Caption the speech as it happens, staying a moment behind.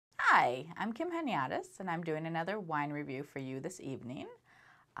Hi, I'm Kim Heniadis, and I'm doing another wine review for you this evening.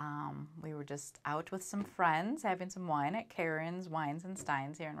 We were just out with some friends having some wine at Karen's Wines and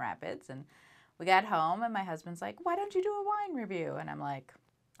Steins here in Rapids, and we got home and my husband's like, why don't you do a wine review? And I'm like,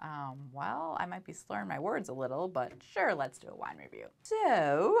 well, I might be slurring my words a little, but sure, let's do a wine review.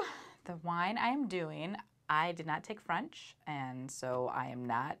 So the wine I am doing, I did not take French, and so I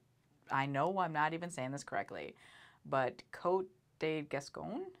know I'm not even saying this correctly, but Cotes de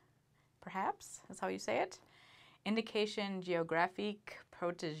Gascogne, perhaps is how you say it. Indication Geographique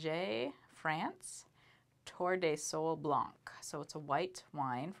Protegee France, Cotes de Soleil Blanc. So it's a white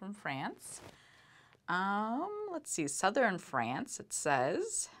wine from France. Let's see, southern France it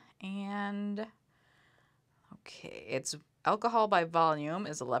says, and okay, its alcohol by volume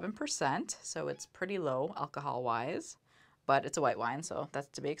is 11%, so it's pretty low alcohol-wise, but it's a white wine, so that's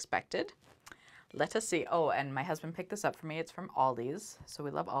to be expected. Let us see. Oh, and my husband picked this up for me. It's from Aldi's, so we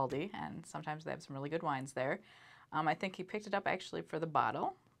love Aldi, and sometimes they have some really good wines there. I think he picked it up actually for the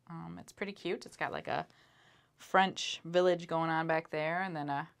bottle. It's pretty cute. It's got like a French village going on back there, and then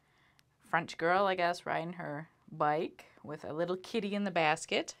a French girl, I guess, riding her bike with a little kitty in the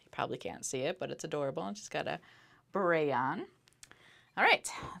basket. You probably can't see it, but it's adorable, and she's got a beret on. All right,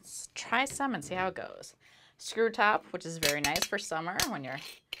 let's try some and see how it goes. Screw top, which is very nice for summer when you're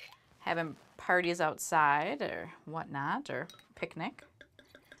having parties outside or whatnot, or picnic.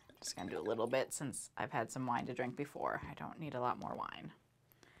 Just gonna do a little bit since I've had some wine to drink before. I don't need a lot more wine.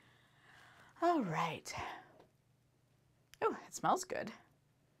 All right. Oh, it smells good.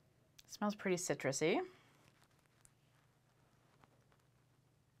 It smells pretty citrusy.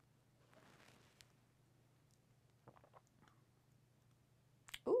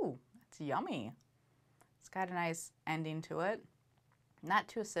 Ooh, it's yummy. It's got a nice ending to it. Not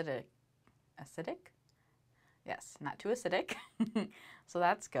too acidic. Acidic? Yes, not too acidic. So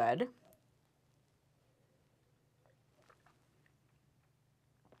that's good.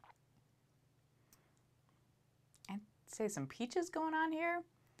 I'd say some peaches going on here.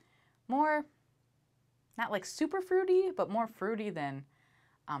 More, not like super fruity, but more fruity than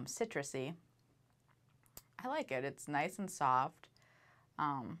citrusy. I like it. It's nice and soft.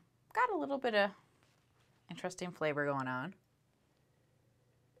 Got a little bit of interesting flavor going on.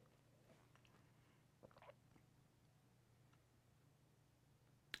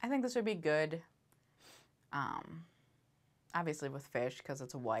 I think this would be good, obviously with fish because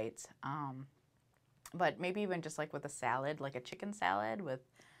it's white, but maybe even just like with a salad, like a chicken salad with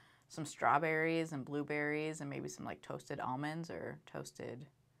some strawberries and blueberries and maybe some like toasted almonds or toasted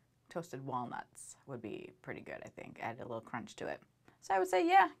walnuts would be pretty good, I think. Add a little crunch to it. So I would say,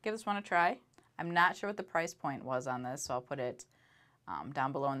 yeah, give this one a try. I'm not sure what the price point was on this, so I'll put it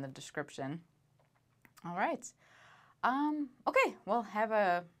down below in the description. All right. Okay, well, have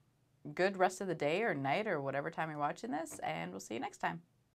a good rest of the day or night or whatever time you're watching this, and we'll see you next time.